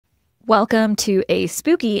Welcome to a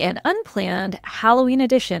spooky and unplanned Halloween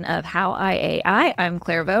edition of How I AI. I'm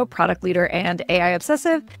Clairvo, product leader and AI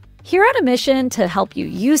obsessive, here on a mission to help you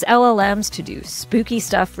use LLMs to do spooky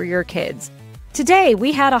stuff for your kids. Today,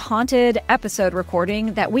 we had a haunted episode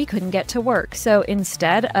recording that we couldn't get to work, so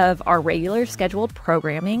instead of our regular scheduled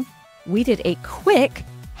programming, we did a quick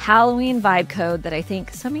Halloween vibe code that I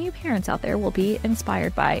think some of you parents out there will be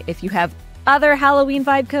inspired by. If you have other Halloween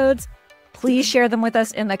vibe codes, please share them with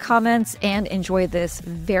us in the comments and enjoy this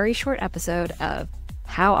very short episode of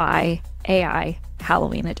How I AI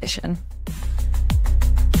Halloween Edition.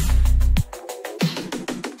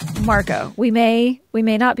 Marco, we may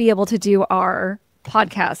not be able to do our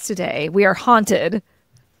podcast today. We are haunted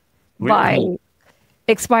by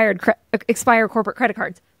expired corporate credit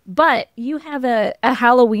cards. But you have a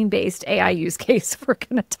Halloween-based AI use case we're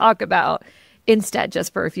going to talk about instead,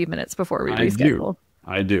 just for a few minutes before we reschedule.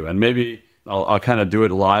 I do. And maybe I'll kind of do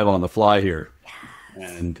it live on the fly here.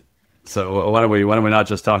 Yes. And so why don't we not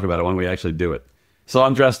just talk about it when we actually do it? So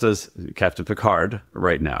I'm dressed as Captain Picard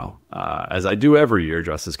right now, as I do every year,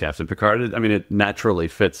 dressed as Captain Picard. I mean, it naturally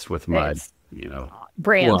fits with my,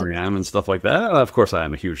 brand who I am and stuff like that. Of course, I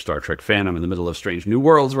am a huge Star Trek fan. I'm in the middle of Strange New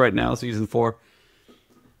Worlds right now, season 4.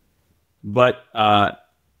 But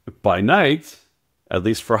by night, at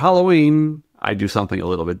least for Halloween, I do something a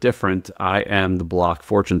little bit different. I am the block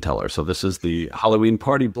fortune teller. So this is the Halloween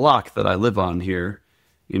party block that I live on here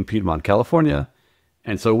in Piedmont, California.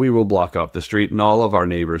 And so we will block off the street, and all of our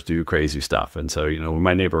neighbors do crazy stuff. And so,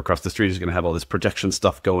 my neighbor across the street is going to have all this projection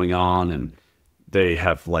stuff going on, and they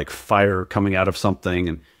have like fire coming out of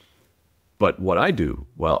something. But what I do,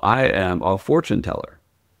 well, I am a fortune teller.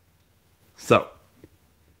 So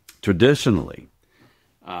traditionally,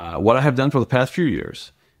 what I have done for the past few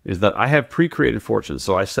years is that I have pre-created fortunes.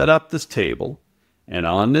 So I set up this table, and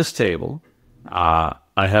on this table, I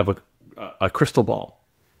have a crystal ball.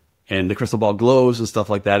 And the crystal ball glows and stuff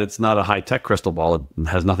like that. It's not a high-tech crystal ball. It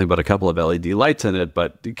has nothing but a couple of LED lights in it.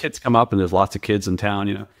 But the kids come up, and there's lots of kids in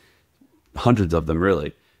town, hundreds of them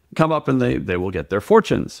really, come up and they will get their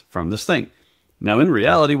fortunes from this thing. Now, in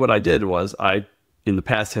reality, what I did was in the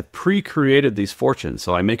past, have pre-created these fortunes.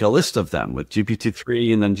 So I make a list of them with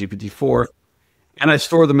GPT-3 and then GPT-4, and I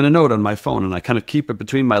store them in a note on my phone, and I kind of keep it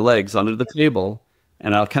between my legs under the table,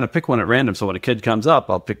 and I'll kind of pick one at random. So when a kid comes up,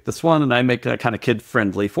 I'll pick this one, and I make a kind of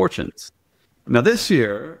kid-friendly fortunes. Now this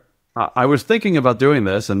year, I was thinking about doing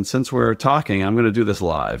this, and since we're talking, I'm going to do this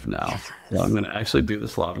live now. Yes. So I'm going to actually do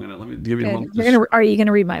this live. Let me give you a moment. Are you going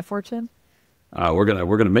to read my fortune? We're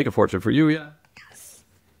gonna make a fortune for you, yeah.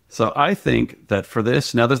 So I think that for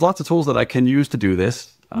this, now there's lots of tools that I can use to do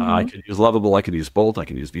this. I could use Lovable, I could use Bolt, I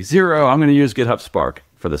can use V0. I'm going to use GitHub Spark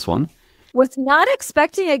for this one. Was not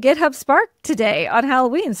expecting a GitHub Spark today on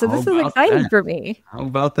Halloween, so this is exciting for me. How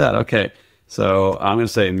about that? Okay, so I'm going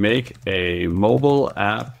to say make a mobile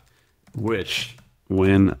app which,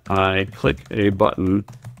 when I click a button,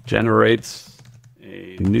 generates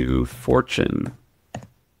a new fortune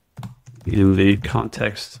in the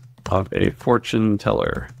context of a fortune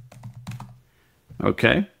teller.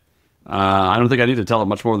 Okay. I don't think I need to tell it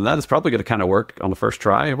much more than that. It's probably going to kind of work on the first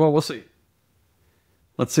try. Well, we'll see.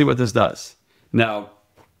 Let's see what this does. Now,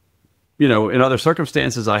 in other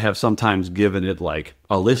circumstances, I have sometimes given it like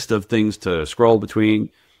a list of things to scroll between.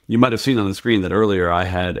 You might have seen on the screen that earlier I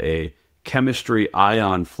had a chemistry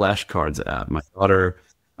ion flashcards app. My daughter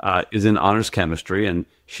is in honors chemistry, and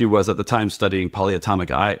she was at the time studying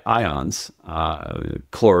polyatomic ions,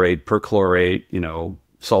 chlorate, perchlorate,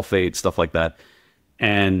 sulfate, stuff like that.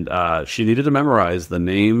 And she needed to memorize the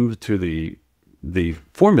name to the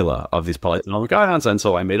formula of these polyatomic ions. And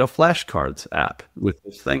so I made a flashcards app with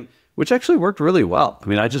this thing, which actually worked really well. I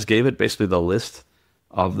mean, I just gave it basically the list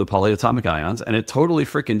of the polyatomic ions, and it totally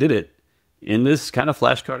freaking did it in this kind of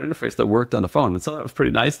flashcard interface that worked on the phone. And so that was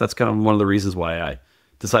pretty nice. That's kind of one of the reasons why I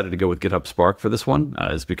decided to go with GitHub Spark for this one,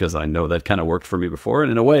 is because I know that kind of worked for me before.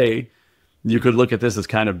 And in a way, you could look at this as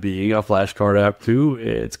kind of being a flashcard app too.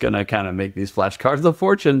 It's going to kind of make these flashcards of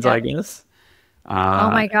fortunes, I guess. Oh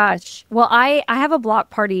my gosh. Well, I have a block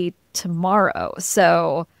party tomorrow,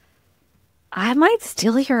 so I might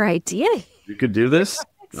steal your idea. You could do this. I'm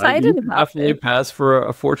excited about definitely it. Pass for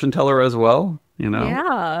a fortune teller as well,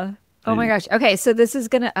 Yeah. Oh my gosh. Okay, so this is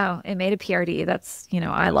going to, it made a PRD. That's,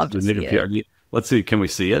 I love to see it. PRD. Let's see. Can we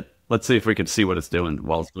see it? Let's see if we can see what it's doing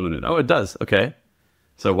while it's doing it. Oh, it does. Okay.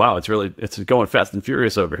 So, wow, it's going fast and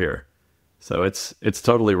furious over here. So it's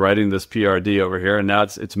totally writing this PRD over here, and now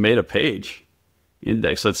it's made a page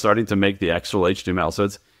index. So it's starting to make the actual HTML. So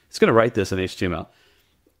it's going to write this in HTML.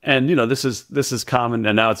 And, this is common,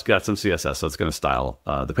 and now it's got some CSS, so it's going to style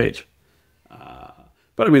the page.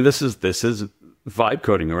 But I mean, this is vibe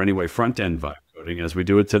coding, or anyway, front end vibe coding as we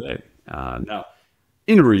do it today. Now,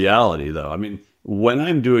 in reality, though, I mean, when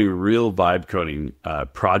I'm doing real vibe coding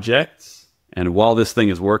projects, and while this thing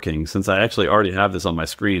is working, since I actually already have this on my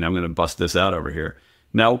screen, I'm going to bust this out over here.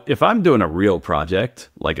 Now, if I'm doing a real project,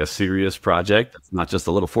 like a serious project, it's not just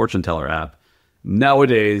a little fortune teller app,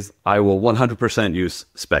 nowadays I will 100% use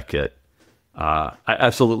Spec Kit. I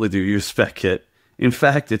absolutely do use Spec Kit. In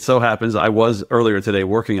fact, it so happens I was earlier today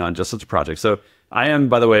working on just such a project. So I am,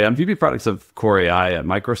 by the way, I'm VP Products of Core AI at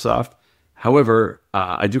Microsoft. However,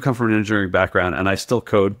 I do come from an engineering background, and I still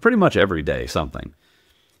code pretty much every day something.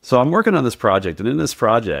 So I'm working on this project, and in this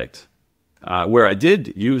project, where I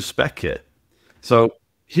did use Spec Kit. So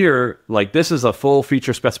here, like, this is a full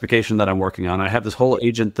feature specification that I'm working on. I have this whole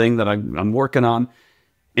agent thing that I'm working on,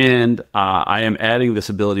 and I am adding this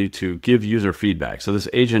ability to give user feedback. So this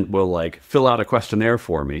agent will like fill out a questionnaire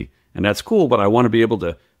for me, and that's cool, but I want to be able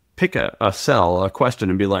to pick a cell, a question,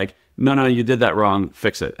 and be like, no, you did that wrong,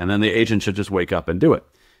 fix it. And then the agent should just wake up and do it.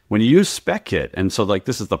 When you use Spec Kit, and so like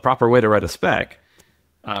this is the proper way to write a spec,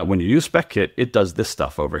 when you use Spec Kit, it does this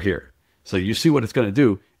stuff over here. So you see what it's going to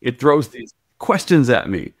do. It throws these questions at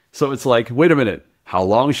me. So it's like, wait a minute, how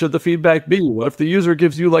long should the feedback be? What if the user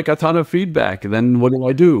gives you like a ton of feedback? And then what do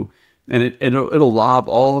I do? And it'll lob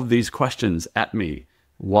all of these questions at me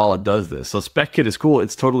while it does this. So Spec Kit is cool.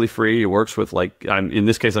 It's totally free. It works with like, in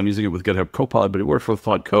this case, I'm using it with GitHub Copilot, but it works with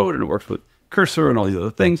Claude Code, and it works with Cursor and all these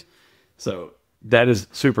other things. So that is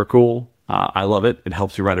super cool. I love it. It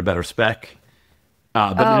helps you write a better spec.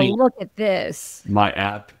 But look at this. My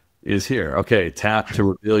app is here. Okay, tap to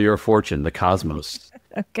reveal your fortune, the cosmos.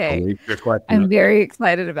 Okay. I'm very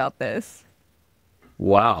excited about this.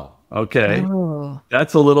 Wow. Okay. Oh.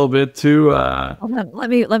 That's a little bit too Hold on. Let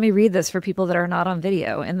me read this for people that are not on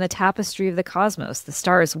video. In the tapestry of the cosmos, the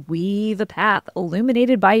stars weave a path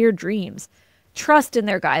illuminated by your dreams. Trust in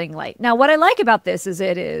their guiding light. Now, what I like about this is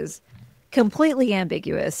it is completely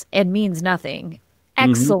ambiguous and means nothing.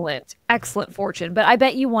 Excellent, excellent fortune. But I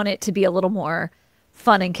bet you want it to be a little more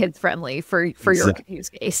fun and kid friendly for your use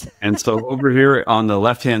case. And so over here on the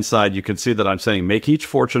left-hand side, you can see that I'm saying make each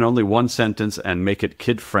fortune only one sentence and make it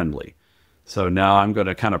kid friendly. So now I'm going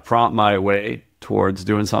to kind of prompt my way towards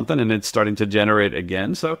doing something, and it's starting to generate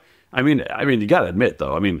again. So I mean, you got to admit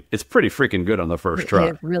though, I mean, it's pretty freaking good on the first try.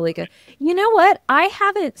 It's really good. You know what? I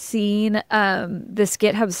haven't seen this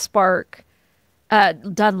GitHub Spark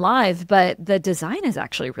done live, but the design is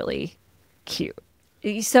actually really cute.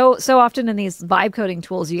 So often in these vibe coding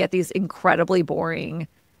tools, you get these incredibly boring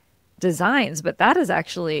designs, but that is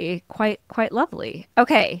actually quite lovely.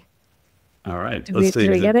 Okay. All right. Let's see.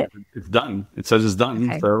 Do we get it? It's done. It says it's done.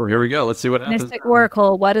 Okay. So here we go. Let's see what happens. Mystic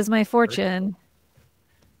Oracle, what is my fortune?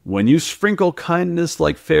 When you sprinkle kindness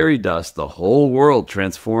like fairy dust, the whole world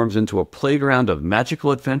transforms into a playground of magical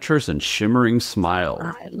adventures and shimmering smiles.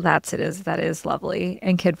 That is lovely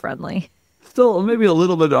and kid friendly. Still, maybe a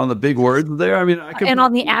little bit on the big words there. I mean, and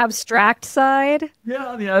on the abstract side? Yeah,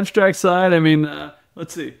 on the abstract side. I mean,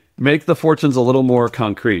 let's see. Make the fortunes a little more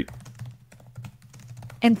concrete.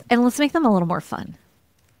 And let's make them a little more fun.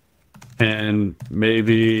 And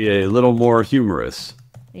maybe a little more humorous.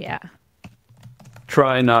 Yeah.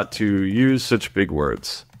 Try not to use such big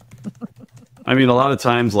words. I mean, a lot of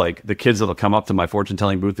times, like, the kids that'll come up to my fortune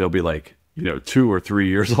telling booth, they'll be like, 2 or 3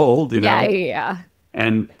 years old, you know? Yeah.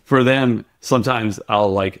 And for them, sometimes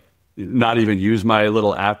I'll like not even use my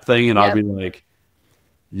little app thing, and I'll be like,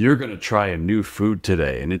 you're going to try a new food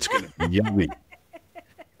today, and it's going to be yummy.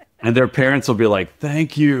 And their parents will be like,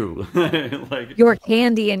 thank you. Like, your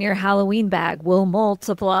candy in your Halloween bag will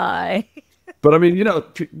multiply. But I mean,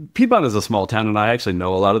 Piedmont is a small town, and I actually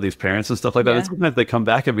know a lot of these parents and stuff like that. Yeah. And sometimes they come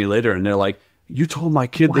back at me later, and they're like, you told my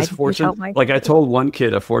kid this fortune. Like, I told one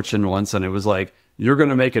kid a fortune once, and it was like, you're going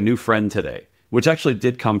to make a new friend today. Which actually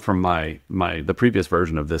did come from the previous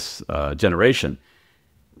version of this generation.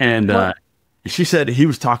 And she said he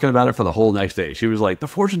was talking about it for the whole next day. She was like, the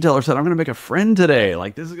fortune teller said, I'm going to make a friend today.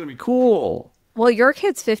 Like, this is going to be cool. Well, your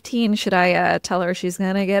kid's 15. Should I tell her she's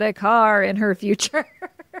going to get a car in her future?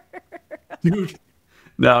 Dude.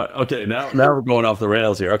 Now we're going off the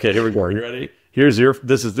rails here. Okay, here we go. Are you ready?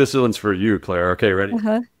 This one's for you, Claire. Okay, ready?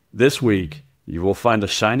 This week, you will find a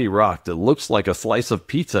shiny rock that looks like a slice of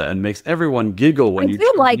pizza and makes everyone giggle when you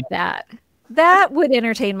do like that. That would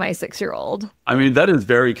entertain my 6-year-old. I mean, that is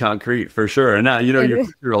very concrete for sure. And now, your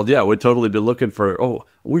 6-year-old, would totally be looking for,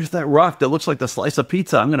 where's that rock that looks like the slice of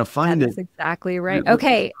pizza? I'm going to find it. That's exactly right.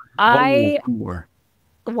 Okay.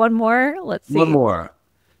 One more. Let's see. One more.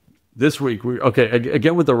 This week,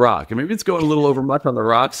 again with the rock. And maybe it's going a little over much on the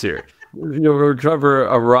rocks here. Or cover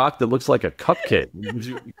a rock that looks like a cupcake.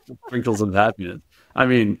 Sprinkles of happiness. I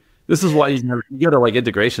mean, this is why you got to like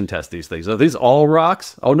integration test these things. Are these all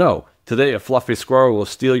rocks? Oh no. Today, a fluffy squirrel will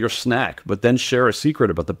steal your snack, but then share a secret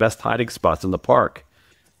about the best hiding spots in the park.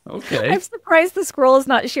 Okay. I'm surprised the squirrel is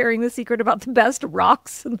not sharing the secret about the best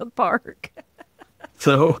rocks in the park.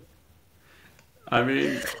 So, I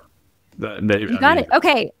mean, maybe You got it.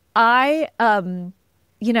 Okay.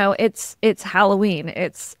 It's Halloween.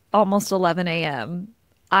 It's almost 11 a.m.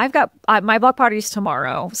 I've got my block party's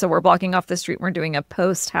tomorrow, so we're blocking off the street. We're doing a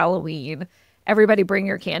post-Halloween. Everybody bring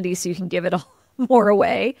your candy so you can give it all more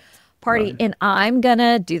away party. Right. And I'm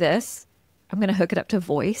gonna do this. I'm gonna hook it up to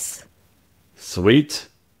voice. Sweet.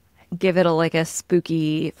 Give it a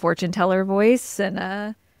spooky fortune teller voice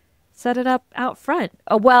and set it up out front.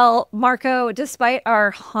 Well, Marco, despite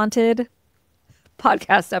our haunted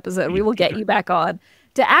podcast episode, we will get you back on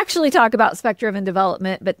to actually talk about spec-driven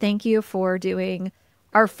development. But thank you for doing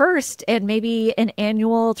our first and maybe an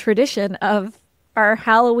annual tradition of our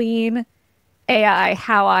Halloween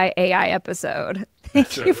AI episode.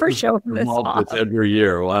 Thank you for showing this off. Every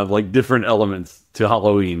year we'll have like different elements to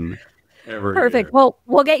Halloween. Perfect. Year. Well,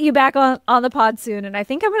 we'll get you back on the pod soon, and I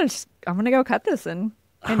think I'm gonna go cut this and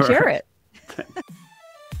share it.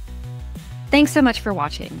 Thanks so much for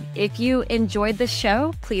watching. If you enjoyed this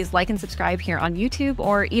show, please like and subscribe here on YouTube,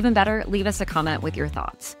 or even better, leave us a comment with your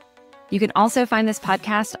thoughts. You can also find this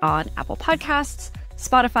podcast on Apple Podcasts,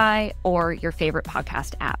 Spotify, or your favorite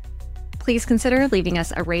podcast app. Please consider leaving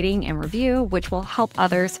us a rating and review, which will help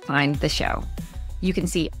others find the show. You can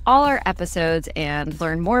see all our episodes and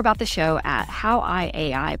learn more about the show at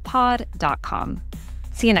howiaipod.com.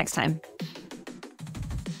 See you next time.